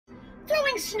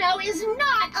Throwing snow is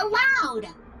not allowed.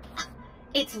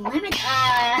 It's limited.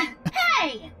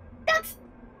 Hey! That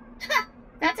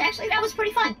was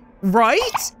pretty fun.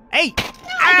 Right? Hey!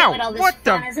 I Ow! get what all this What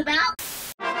fun the? is about.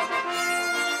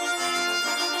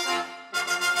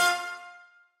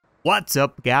 What's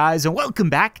up, guys, and welcome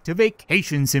back to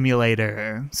Vacation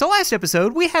Simulator. So last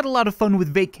episode, we had a lot of fun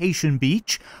with Vacation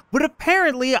Beach, but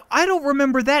apparently I don't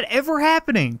remember that ever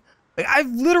happening.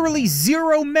 I've literally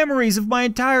zero memories of my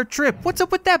entire trip. What's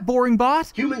up with that, boring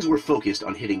bot? Humans were focused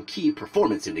on hitting key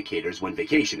performance indicators when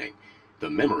vacationing. The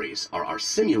memories are our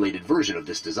simulated version of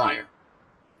this desire.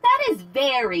 That is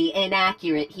very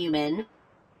inaccurate, human.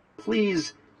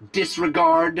 Please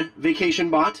disregard Vacation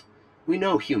Bot. We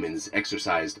know humans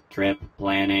exercised Trip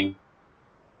planning.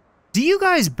 Do you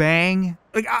guys bang?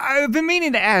 I've been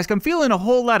meaning to ask. I'm feeling a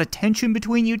whole lot of tension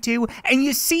between you two, and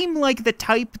you seem like the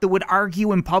type that would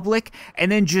argue in public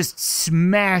and then just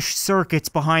smash circuits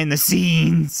behind the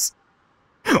scenes.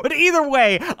 But either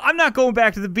way, I'm not going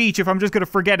back to the beach if I'm just going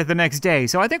to forget it the next day,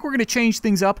 so I think we're going to change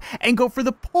things up and go for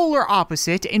the polar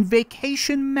opposite in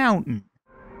Vacation Mountain.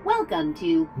 Welcome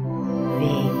to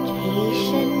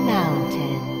Vacation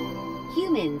Mountain.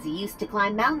 Humans used to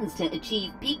climb mountains to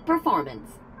achieve peak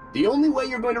performance. The only way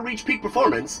you're going to reach peak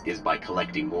performance is by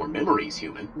collecting more memories,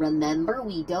 human. Remember,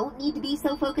 we don't need to be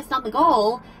so focused on the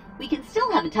goal. We can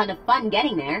still have a ton of fun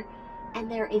getting there.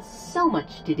 And there is so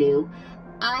much to do.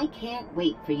 I can't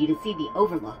wait for you to see the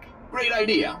overlook. Great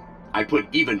idea. I put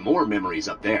even more memories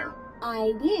up there.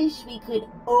 I wish we could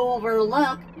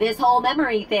overlook this whole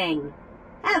memory thing.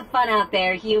 Have fun out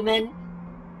there, human.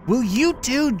 Will you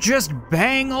two just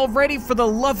bang already? For the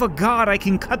love of God, I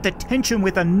can cut the tension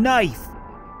with a knife.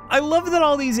 I love that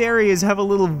all these areas have a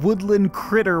little woodland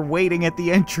critter waiting at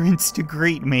the entrance to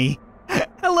greet me.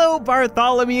 Hello,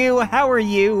 Bartholomew, how are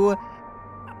you?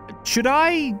 Should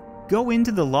I go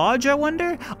into the lodge, I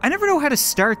wonder? I never know how to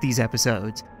start these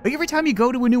episodes. Like, every time you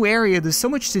go to a new area, there's so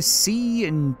much to see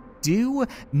and do.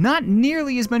 Not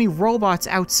nearly as many robots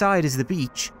outside as the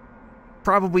beach.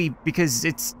 Probably because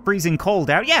it's freezing cold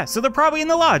out. Yeah, so they're probably in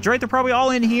the lodge, right? They're probably all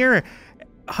in here,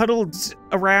 huddled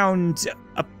around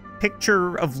a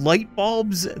picture of light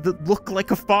bulbs that look like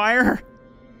a fire.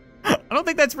 I don't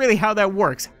think that's really how that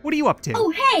works. What are you up to? Oh,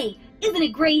 hey! Isn't it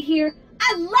great here?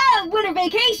 I love winter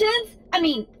vacations! I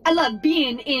mean, I love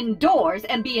being indoors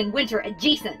and being winter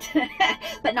adjacent.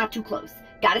 But not too close.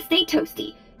 Gotta stay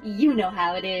toasty. You know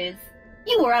how it is.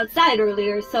 You were outside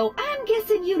earlier, so I'm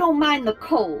guessing you don't mind the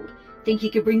cold. Think you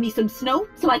could bring me some snow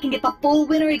so I can get the full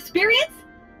winter experience?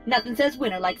 Nothing says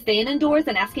winter like staying indoors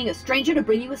and asking a stranger to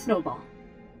bring you a snowball.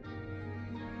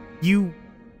 You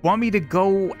want me to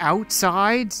go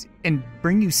outside and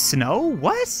bring you snow?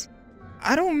 What?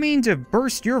 I don't mean to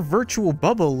burst your virtual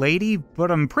bubble, lady, but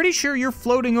I'm pretty sure you're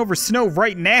floating over snow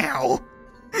right now.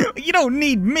 You don't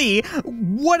need me.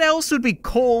 What else would be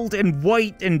cold and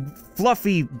white and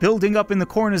fluffy building up in the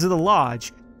corners of the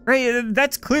lodge? Right,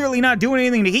 that's clearly not doing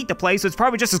anything to heat the place, so it's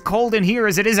probably just as cold in here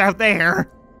as it is out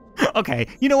there. Okay,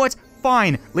 you know what?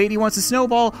 Fine. Lady wants a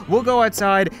snowball, we'll go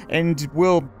outside and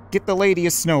we'll get the lady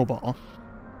a snowball.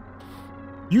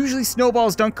 Usually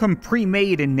snowballs don't come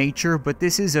pre-made in nature, but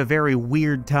this is a very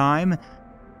weird time.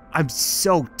 I'm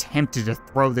so tempted to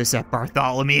throw this at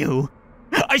Bartholomew.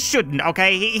 I shouldn't,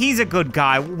 okay? He's a good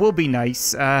guy. We'll be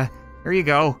nice. Here you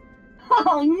go.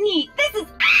 Oh, neat. This is...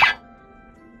 Ah!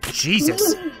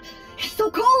 Jesus. It's so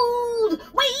cold!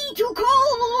 Way too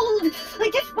cold! I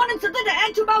just wanted something to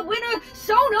add to my winter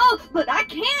sauna, but I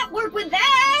can't work with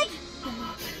that!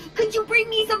 Could you bring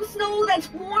me some snow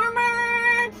that's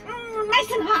warmer?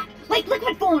 Nice and hot, like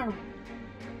liquid form.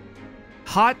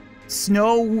 Hot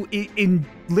snow in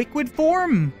liquid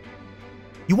form?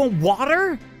 You want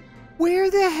water? Where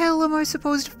the hell am I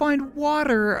supposed to find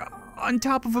water on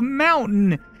top of a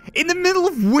mountain in the middle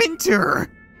of winter?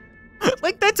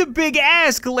 Like, that's a big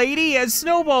ask, lady. A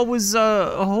snowball was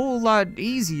a whole lot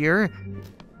easier.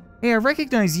 Hey, I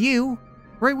recognize you.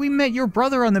 Right, we met your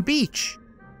brother on the beach.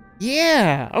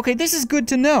 Yeah, okay, this is good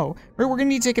to know. Right, we're gonna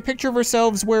need to take a picture of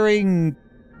ourselves wearing,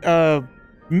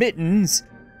 mittens,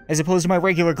 as opposed to my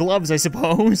regular gloves, I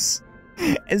suppose.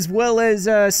 As well as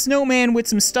a snowman with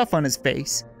some stuff on his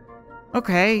face.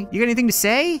 Okay, you got anything to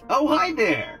say? Oh, hi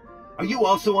there. Are you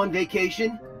also on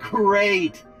vacation?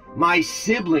 Great. My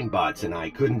sibling bots and I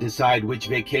couldn't decide which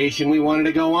vacation we wanted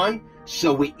to go on,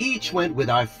 so we each went with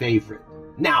our favorite.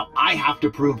 Now, I have to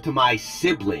prove to my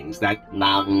siblings that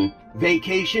mountain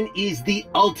vacation is the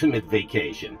ultimate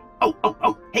vacation.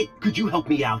 Oh, hey, could you help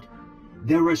me out?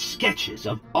 There are sketches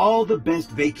of all the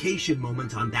best vacation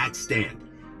moments on that stand.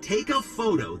 Take a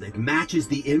photo that matches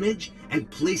the image and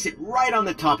place it right on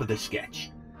the top of the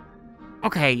sketch.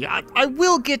 Okay, I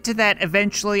will get to that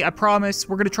eventually, I promise.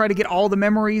 We're gonna try to get all the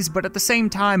memories, but at the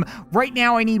same time, right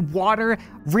now I need water.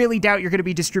 Really doubt you're gonna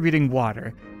be distributing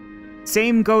water.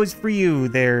 Same goes for you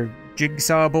there,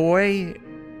 Jigsaw Boy.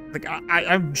 Like,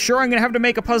 I'm sure I'm gonna have to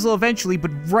make a puzzle eventually, but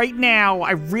right now,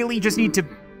 I really just need to...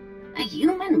 A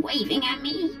human waving at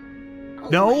me?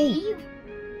 No. Wave?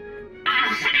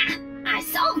 Aha! I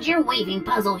solved your waving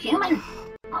puzzle, human.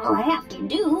 All I have to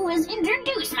do is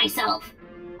introduce myself.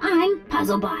 I'm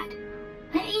Puzzlebot.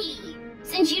 Hey,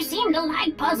 since you seem to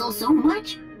like puzzles so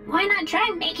much, why not try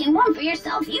making one for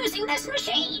yourself using this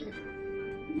machine?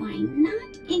 Why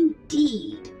not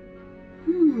indeed?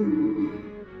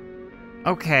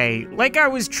 Okay, like I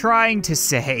was trying to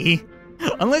say,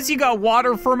 unless you got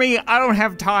water for me, I don't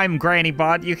have time,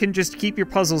 GrannyBot. You can just keep your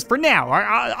puzzles for now.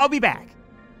 I'll be back.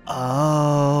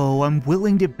 Oh, I'm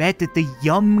willing to bet that the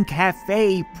Yum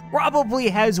Cafe probably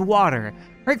has water.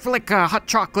 Right, for like hot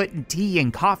chocolate and tea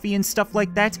and coffee and stuff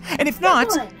like that. And if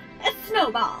not... Step 1, a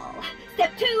snowball.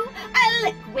 Step 2, a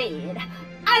liquid.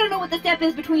 I don't know what the step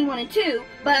is between 1 and 2,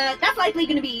 but that's likely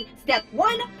going to be step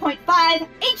 1.5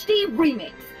 HD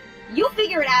Remix. You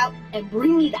figure it out and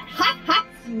bring me that hot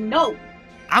snow.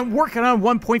 I'm working on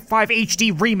 1.5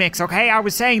 HD Remix, okay? I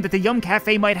was saying that the Yum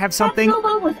Cafe might have something... That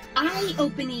snowball was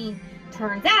eye-opening.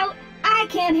 Turns out, I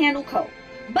can't handle cold.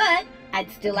 But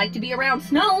I'd still like to be around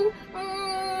snow.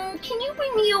 Can you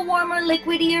bring me a warmer,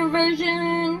 liquidier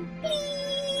version?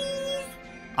 Please?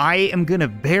 I am gonna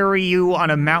bury you on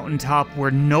a mountaintop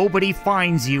where nobody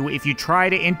finds you if you try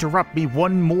to interrupt me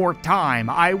one more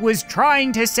time. I was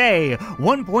trying to say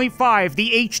 1.5, the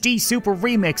HD Super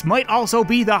Remix, might also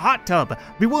be the hot tub.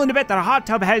 Be willing to bet that a hot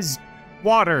tub has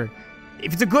water.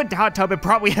 If it's a good hot tub, it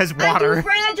probably has water.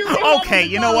 Okay,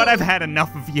 you know what? I've had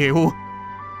enough of you.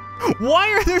 Why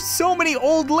are there so many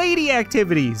old lady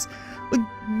activities? Like,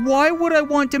 why would I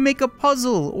want to make a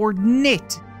puzzle or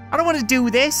knit? I don't want to do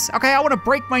this, okay? I want to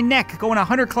break my neck going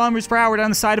 100 kilometers per hour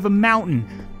down the side of a mountain.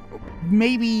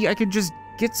 Maybe I could just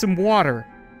get some water.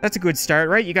 That's a good start,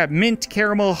 right? You got mint,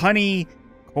 caramel, honey,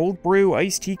 cold brew,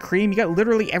 iced tea, cream. You got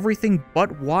literally everything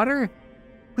but water?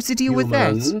 What's the deal with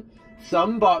that?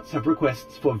 Some bots have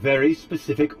requests for very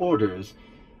specific orders.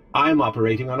 I'm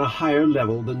operating on a higher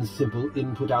level than simple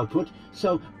input-output,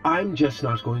 so I'm just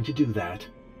not going to do that.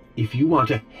 If you want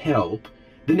to help,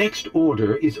 the next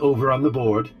order is over on the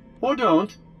board. Or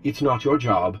don't. It's not your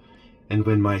job. And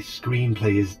when my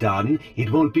screenplay is done,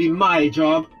 it won't be my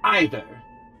job either.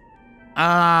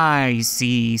 I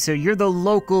see. So you're the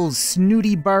local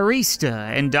snooty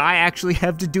barista, and I actually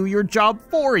have to do your job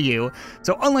for you.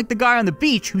 So unlike the guy on the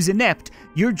beach who's inept,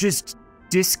 you're just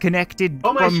disconnected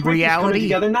from reality. My script is coming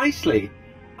together nicely.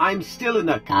 I'm still in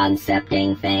the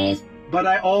concepting phase. But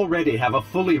I already have a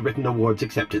fully written awards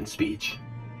acceptance speech.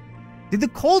 Did the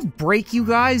cold break you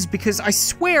guys? Because I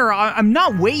swear I'm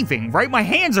not waving, right? My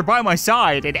hands are by my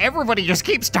side and everybody just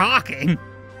keeps talking.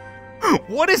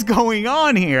 What is going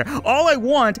on here? All I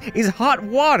want is hot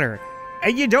water.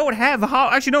 And you don't have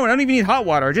hot... Actually, no, I don't even need hot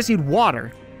water. I just need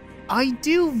water. I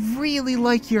do really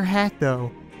like your hat,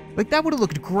 though. Like, that would have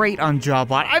looked great on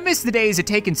Jawbot. I miss the days of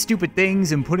taking stupid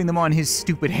things and putting them on his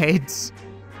stupid heads.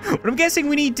 But I'm guessing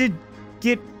we need to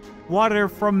get water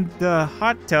from the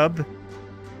hot tub.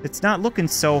 It's not looking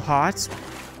so hot.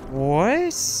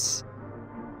 What?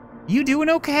 You doing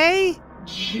okay?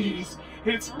 Jeez,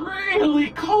 it's really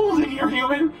cold in here,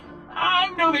 human.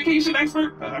 I'm no vacation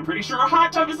expert, but I'm pretty sure a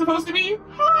hot tub is supposed to be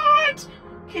hot.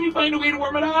 Can you find a way to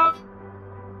warm it up?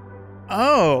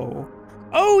 Oh.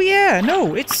 Oh yeah,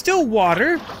 no, it's still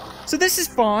water. So this is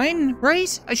fine,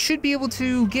 right? I should be able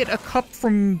to get a cup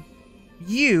from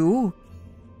you.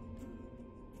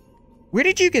 Where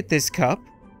did you get this cup?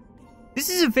 This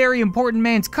is a very important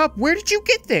man's cup. Where did you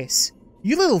get this?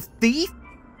 You little thief?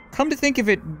 Come to think of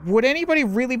it, would anybody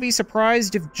really be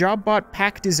surprised if Jobbot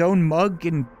packed his own mug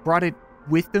and brought it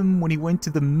with him when he went to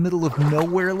the middle of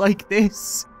nowhere like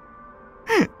this?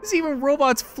 There's even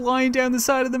robots flying down the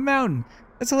side of the mountain.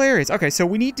 That's hilarious. Okay, so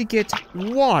we need to get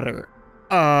water.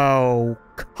 Oh,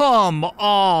 come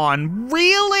on.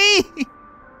 Really?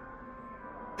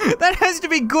 That has to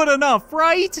be good enough,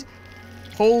 right?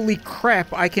 Holy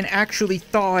crap, I can actually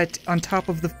thaw it on top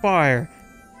of the fire.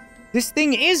 This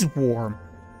thing is warm.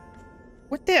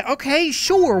 What the? Okay,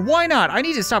 sure, why not? I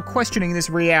need to stop questioning this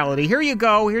reality. Here you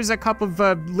go, here's a cup of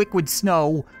liquid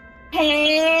snow.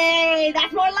 Hey,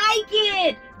 that's more like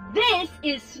it! This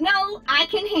is snow I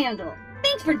can handle.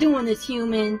 Thanks for doing this,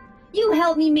 human. You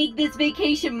helped me make this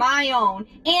vacation my own,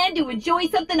 and to enjoy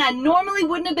something I normally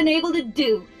wouldn't have been able to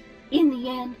do. In the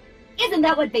end, isn't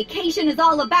that what vacation is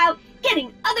all about?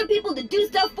 Getting other people to do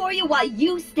stuff for you while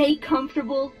you stay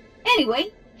comfortable? Anyway,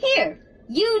 here,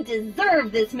 you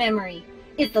deserve this memory.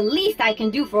 It's the least I can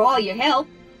do for all your help.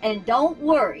 And don't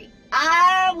worry,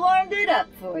 I warmed it up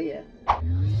for you.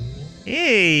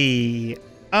 Hey,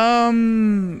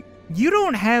 you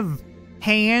don't have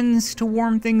hands to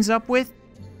warm things up with?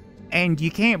 And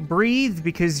you can't breathe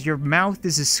because your mouth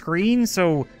is a screen,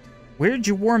 so where'd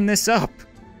you warm this up?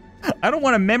 I don't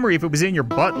want a memory if it was in your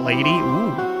butt, lady.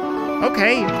 Ooh.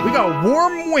 Okay, we got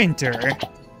warm winter.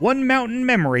 One mountain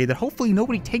memory that hopefully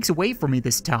nobody takes away from me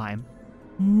this time.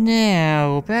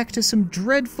 Now, back to some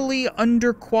dreadfully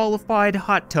underqualified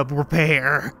hot tub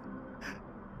repair.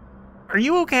 Are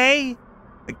you okay?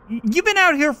 You've been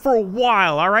out here for a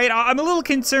while, all right? I'm a little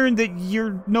concerned that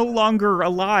you're no longer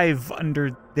alive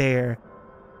under there.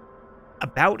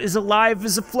 About as alive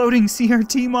as a floating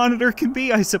CRT monitor can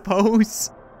be, I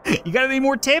suppose. You got any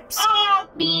more tips?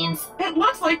 Beans. It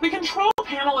looks like the control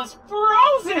panel is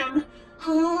frozen.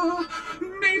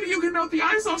 Maybe you can melt the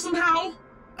ice off somehow.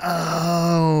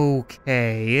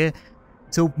 Okay.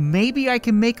 So maybe I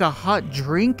can make a hot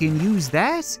drink and use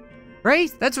that?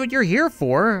 Right? That's what you're here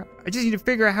for. I just need to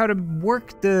figure out how to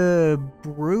work the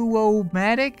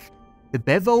brew-o-matic? The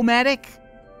bevo-matic?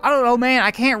 I don't know, man.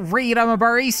 I can't read. I'm a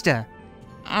barista.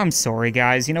 I'm sorry,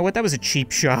 guys. You know what? That was a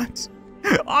cheap shot.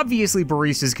 Obviously,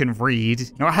 baristas can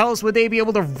read. How else would they be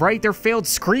able to write their failed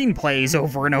screenplays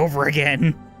over and over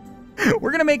again?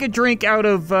 We're gonna make a drink out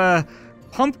of,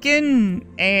 pumpkin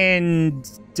and,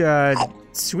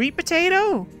 sweet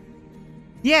potato?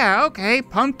 Yeah, okay,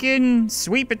 pumpkin,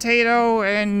 sweet potato,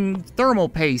 and thermal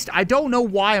paste. I don't know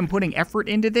why I'm putting effort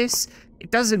into this.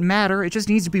 It doesn't matter, it just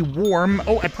needs to be warm.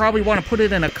 Oh, I probably want to put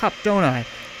it in a cup, don't I?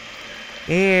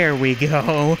 There we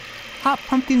go. Hot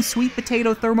pumpkin, sweet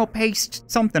potato, thermal paste,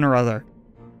 something or other.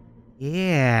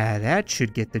 Yeah, that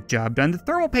should get the job done. The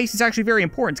thermal paste is actually very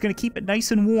important. It's gonna keep it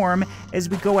nice and warm as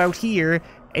we go out here.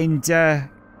 And, I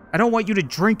don't want you to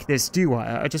drink this, do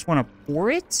I? I just want to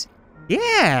pour it?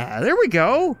 Yeah, there we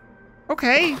go.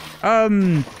 Okay,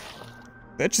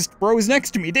 that just froze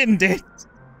next to me, didn't it?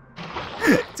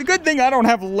 It's a good thing I don't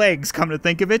have legs, come to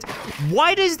think of it.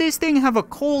 Why does this thing have a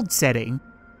cold setting?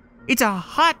 It's a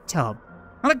hot tub,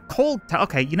 not a cold tub.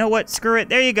 Okay, you know what? Screw it.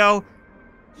 There you go.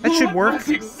 That should work. That's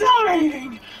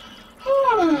exhilarating.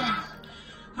 I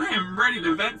am ready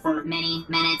to vent for Many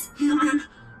minutes. human,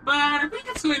 but I think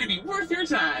it's going to be worth your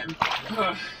time.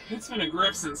 It's been a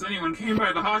grip since anyone came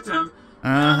by the hot tub.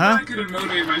 I couldn't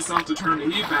motivate myself to turn the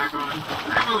heat back on.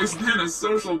 I've always been a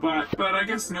social bot, but I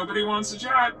guess nobody wants to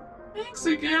chat. Thanks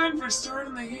again for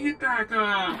starting the heat back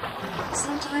up.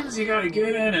 Sometimes you gotta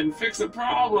get in and fix a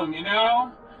problem, you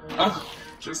know?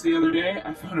 Just the other day,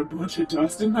 I found a bunch of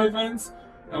dust in my vents.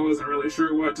 I wasn't really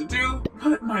sure what to do,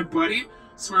 but my buddy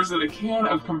swears that a can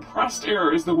of compressed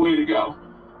air is the way to go.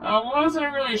 I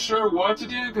wasn't really sure what to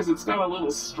do because it's got a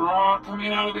little straw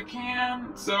coming out of the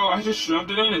can, so I just shoved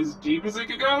it in as deep as it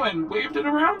could go and waved it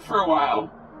around for a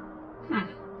while.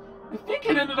 I think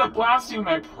it ended up blasting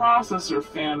my processor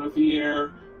fan with the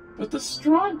air, but the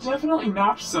straw definitely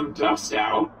knocked some dust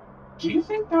out. Do you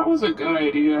think that was a good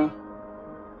idea?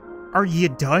 Are you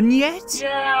done yet?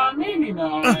 Yeah, maybe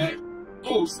not.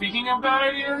 Oh, speaking of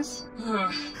bad ideas,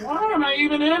 why am I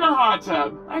even in a hot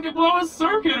tub? I could blow a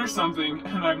circuit or something,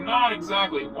 and I'm not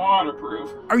exactly waterproof.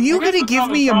 Are you gonna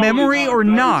give me a memory or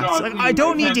not? Like, I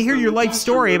don't need to hear your life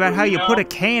story about how you put a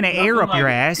can of air up your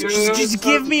ass. Just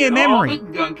give me a memory.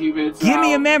 Give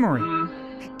me a memory.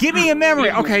 Give me a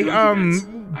memory. Okay,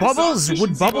 Bubbles?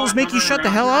 Would Bubbles make you shut the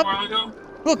hell up?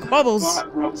 Look, Bubbles.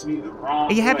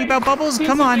 Are you happy about Bubbles?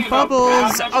 Come on,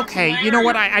 Bubbles. Okay, you know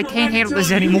what? I can't handle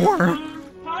this anymore.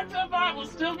 We'll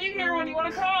still be here when you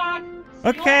want to talk.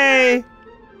 Okay.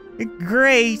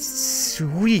 Great.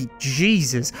 Sweet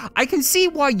Jesus. I can see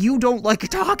why you don't like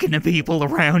talking to people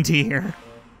around here.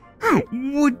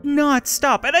 Would not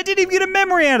stop. And I didn't even get a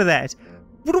memory out of that.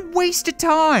 What a waste of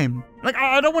time. Like,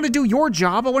 I don't want to do your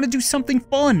job. I want to do something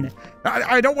fun.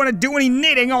 I don't want to do any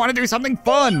knitting. I want to do something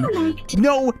fun.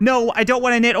 No, I don't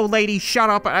want to knit, old lady. Shut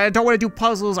up. I don't want to do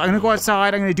puzzles. I'm going to go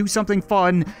outside. I'm going to do something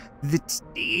fun that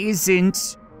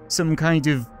isn't some kind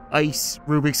of ice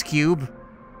Rubik's Cube.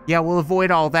 Yeah, we'll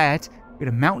avoid all that. Get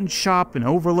a mountain shop, an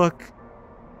overlook.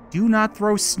 Do not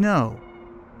throw snow.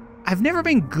 I've never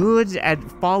been good at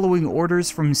following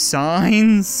orders from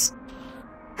signs.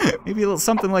 Maybe a little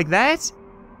something like that?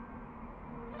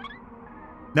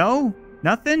 No?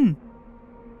 Nothing?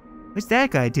 What's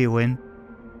that guy doing?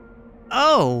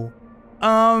 Oh.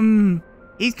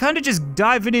 He's kind of just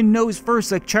diving in nose first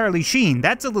like Charlie Sheen.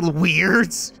 That's a little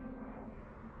weird.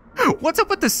 What's up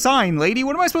with the sign, lady?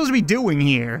 What am I supposed to be doing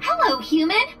here? Hello,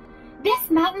 human. This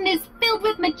mountain is filled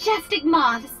with majestic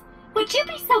moths. Would you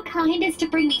be so kind as to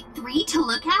bring me 3 to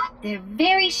look at? They're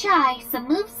very shy, so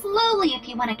move slowly if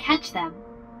you want to catch them.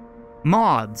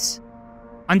 Moths.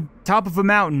 On top of a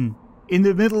mountain. In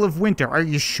the middle of winter. Are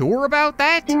you sure about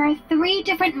that? There are 3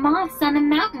 different moths on the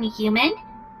mountain, human.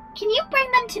 Can you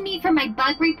bring them to me for my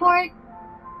bug report?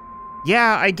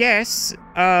 Yeah, I guess.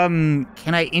 Can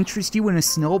I interest you in a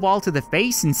snowball to the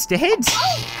face instead?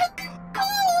 Oh,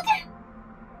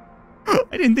 cold!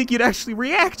 I didn't think you'd actually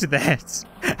react to that.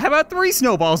 How about 3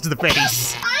 snowballs to the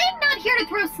face? I'm not here to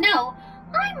throw snow.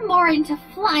 I'm more into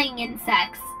flying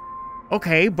insects.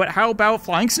 Okay, but how about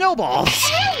flying snowballs?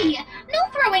 Hey! No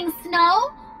throwing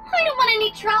snow! I don't want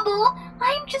any trouble.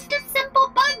 I'm just a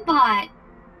simple bug bot.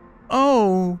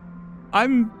 Oh,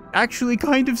 I'm actually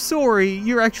kind of sorry.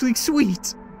 You're actually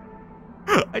sweet.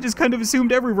 I just kind of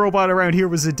assumed every robot around here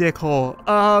was a dickhole.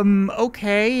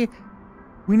 Okay.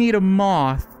 We need a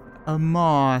moth. A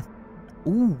moth.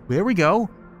 Ooh, there we go.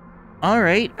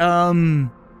 Alright,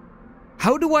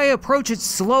 how do I approach it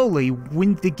slowly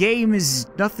when the game is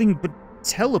nothing but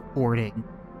teleporting?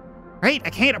 Right? I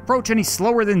can't approach any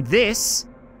slower than this.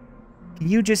 Can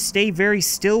you just stay very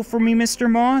still for me, Mr.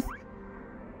 Moth?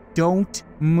 Don't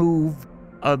move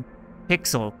a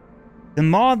pixel. The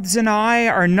moths and I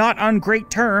are not on great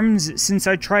terms since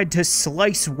I tried to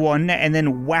slice one and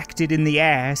then whacked it in the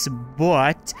ass,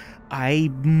 but I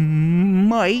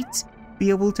might be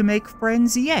able to make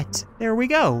friends yet. There we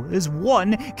go. There's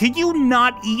one. Can you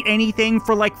not eat anything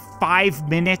for like 5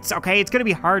 minutes? Okay, it's gonna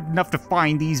be hard enough to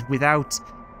find these without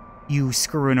you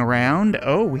screwing around.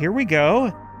 Oh, here we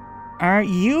go. Aren't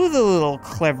you the little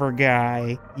clever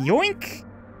guy? Yoink.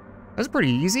 That's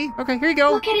pretty easy. Okay, here you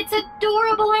go. Look at its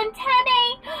adorable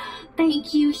antennae.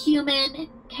 Thank you, human.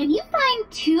 Can you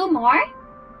find 2 more?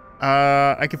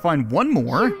 I can find 1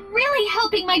 more. You're really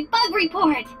helping my bug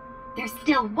report. There's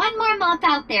still 1 more moth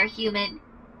out there, human.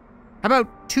 How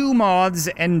about 2 moths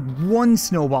and 1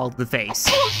 snowball to the face?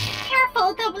 Oh,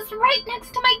 careful, that was right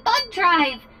next to my bug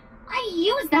drive. I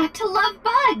use that to love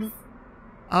bugs.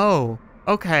 Oh,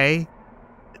 okay.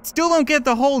 Still don't get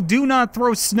the whole do not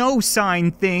throw snow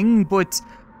sign thing, but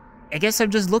I guess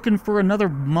I'm just looking for another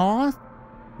moth.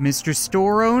 Mr.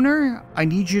 Store Owner, I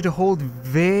need you to hold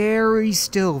very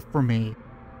still for me.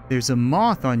 There's a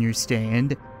moth on your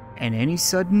stand, and any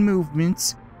sudden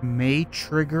movements may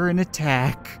trigger an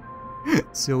attack.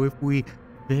 So if we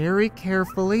very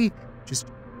carefully just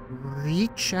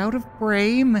reach out of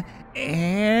frame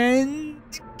and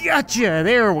gotcha,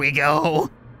 there we go.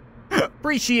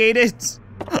 Appreciate it.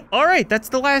 All right, that's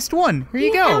the last one. Here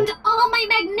you go. Found all my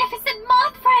magnificent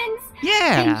moth friends.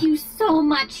 Yeah. Thank you so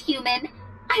much, human.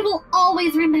 I will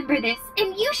always remember this,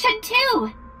 and you should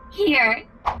too. Here.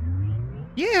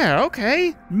 Yeah,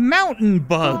 okay. Mountain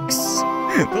bugs.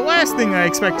 The last thing I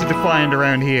expected to find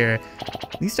around here.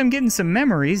 At least I'm getting some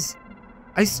memories.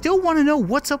 I still want to know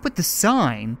what's up with the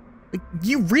sign. Like,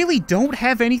 you really don't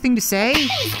have anything to say?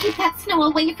 Please keep that snow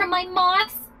away from my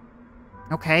moths.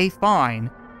 Okay, fine.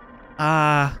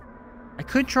 I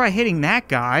could try hitting that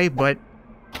guy, but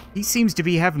he seems to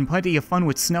be having plenty of fun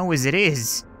with snow as it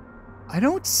is. I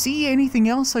don't see anything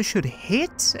else I should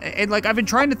hit. And like, I've been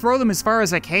trying to throw them as far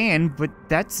as I can, but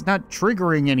that's not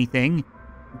triggering anything.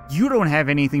 You don't have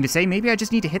anything to say. Maybe I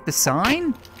just need to hit the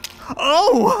sign?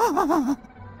 Oh!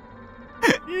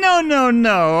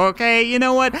 No, okay? You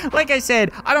know what? Like I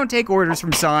said, I don't take orders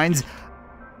from signs.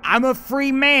 I'm a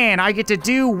free man. I get to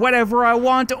do whatever I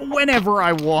want, whenever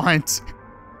I want.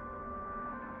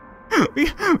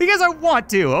 Because I want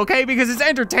to, okay? Because it's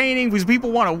entertaining, because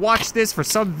people want to watch this for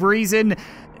some reason.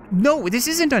 No, this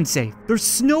isn't unsafe. There's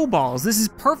snowballs. This is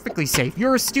perfectly safe.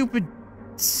 You're a stupid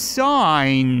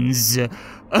signs.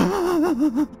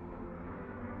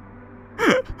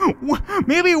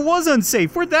 Maybe it was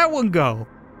unsafe. Where'd that one go?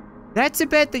 That's a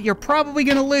bet that you're probably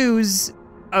gonna lose.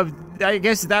 I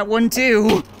guess that one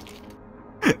too.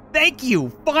 Thank you,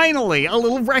 finally, a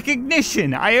little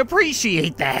recognition. I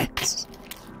appreciate that.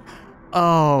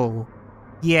 Oh,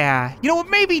 yeah. You know what,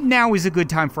 maybe now is a good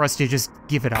time for us to just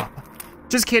give it up.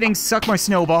 Just kidding, suck my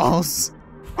snowballs.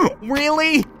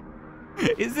 Really?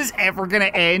 Is this ever gonna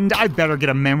end? I better get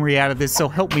a memory out of this, so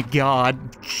help me God.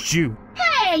 Shoot.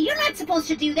 Hey, you're not supposed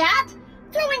to do that.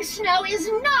 Throwing snow is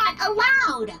not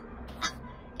allowed.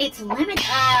 It's limited.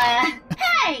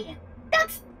 Hey,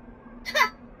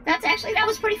 that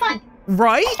was pretty fun.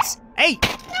 Right? Hey, Now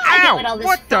I get ow, what all this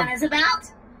what fun the? is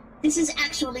about. This is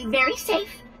actually very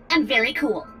safe and very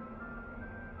cool.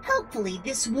 Hopefully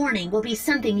this warning will be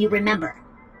something you remember.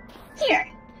 Here,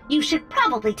 you should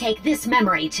probably take this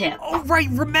memory too. Oh, right,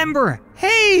 remember.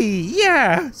 Hey,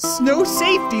 yeah, snow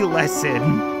safety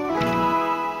lesson.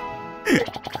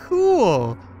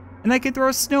 Cool. and I can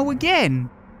throw snow again.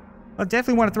 I'll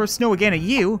definitely want to throw snow again at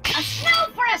you. A snow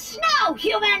for a snow,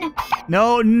 human!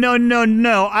 No, no, no,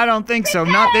 no, I don't think so,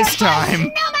 not this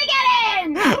time.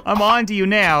 Snowmageddon! I'm on to you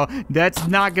now. That's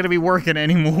not gonna be working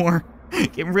anymore.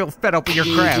 Getting real fed up with your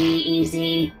crap.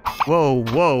 Easy. Whoa,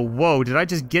 whoa, whoa, did I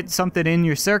just get something in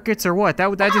your circuits or what?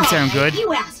 That didn't sound good.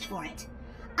 You asked for it.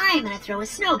 I'm gonna throw a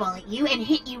snowball at you and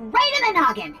hit you right in the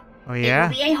noggin. Oh yeah? It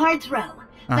will be a hard throw.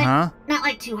 Uh-huh. But not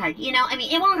like too hard, you know? I mean,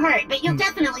 it won't hurt, but you'll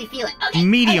definitely feel it. Okay.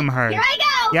 Medium hurt. Here I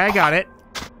go. Yeah, I got it.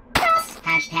 Press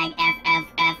hashtag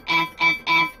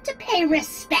FFFFFF to pay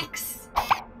respects.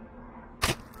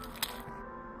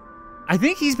 I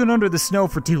think he's been under the snow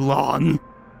for too long.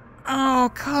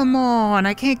 Oh, come on.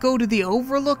 I can't go to the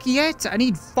Overlook yet? I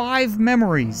need 5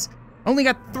 memories. I only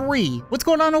got 3. What's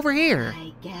going on over here?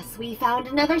 I guess we found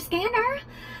another scanner.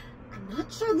 I'm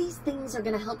not sure these things are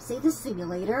gonna help save the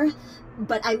simulator,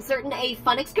 but I'm certain a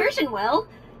fun excursion will.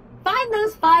 Find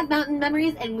those 5 mountain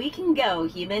memories and we can go,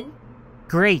 human.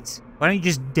 Great. Why don't you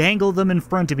just dangle them in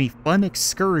front of me? Fun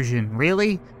excursion,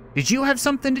 really? Did you have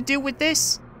something to do with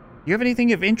this? You have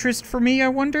anything of interest for me, I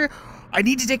wonder? I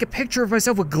need to take a picture of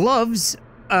myself with gloves.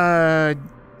 I'm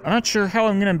not sure how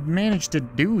I'm gonna manage to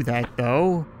do that,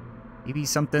 though. Maybe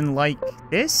something like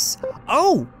this?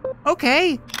 Oh,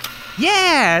 okay.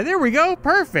 Yeah, there we go,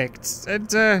 perfect.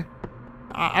 And,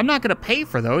 I'm not gonna pay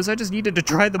for those, I just needed to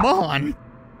try them on.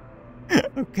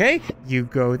 Okay, you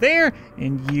go there,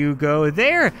 and you go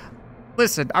there.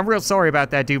 Listen, I'm real sorry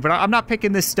about that, dude, but I'm not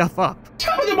picking this stuff up.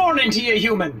 Top of the morning to you,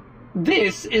 human.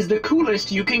 This is the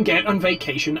coolest you can get on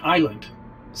Vacation Island.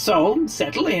 So,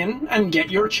 settle in and get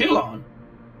your chill on.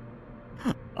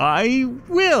 I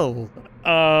will.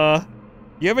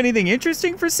 You have anything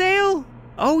interesting for sale?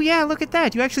 Oh yeah, look at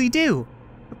that, you actually do.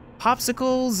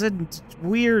 Popsicles and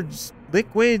weird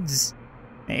liquids,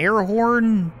 an air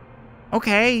horn.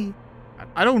 Okay.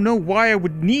 I don't know why I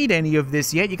would need any of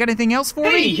this yet. You got anything else for me?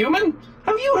 Hey, human!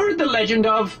 Have you heard the legend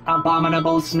of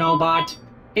Abominable Snowbot?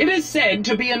 It is said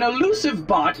to be an elusive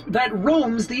bot that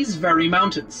roams these very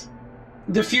mountains.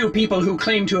 The few people who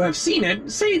claim to have seen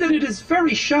it say that it is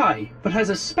very shy, but has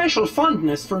a special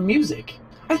fondness for music.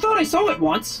 I thought I saw it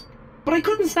once, but I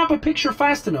couldn't snap a picture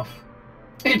fast enough.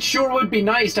 It sure would be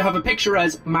nice to have a picture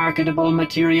as marketable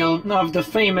material of the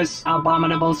famous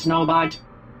Abominable Snowbot.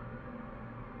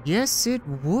 Yes, it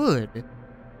would.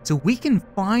 So we can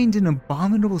find an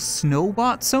Abominable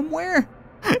Snowbot somewhere?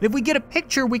 If we get a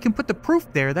picture, we can put the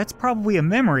proof there. That's probably a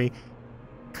memory.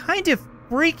 Kind of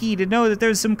freaky to know that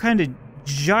there's some kind of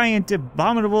giant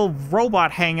abominable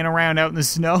robot hanging around out in the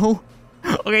snow.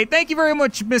 Okay, thank you very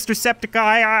much, Mr.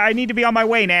 Septiceye. I need to be on my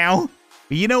way now.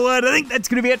 But you know what? I think that's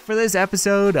gonna be it for this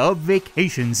episode of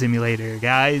Vacation Simulator,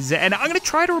 guys. And I'm gonna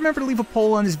try to remember to leave a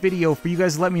poll on this video for you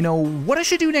guys to let me know what I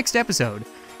should do next episode.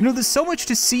 You know, there's so much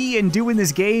to see and do in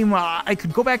this game. I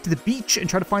could go back to the beach and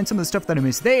try to find some of the stuff that I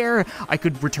missed there. I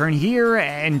could return here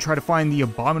and try to find the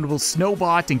Abominable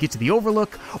Snowbot and get to the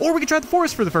Overlook. Or we could try the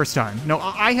forest for the first time. No,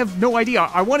 I have no idea.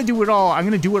 I want to do it all. I'm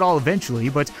going to do it all eventually,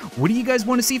 but what do you guys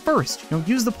want to see first? You know,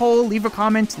 use the poll, leave a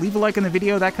comment, leave a like on the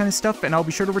video, that kind of stuff, and I'll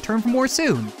be sure to return for more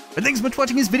soon. But thanks so much for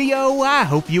watching this video. I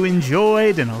hope you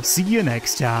enjoyed, and I'll see you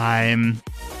next time.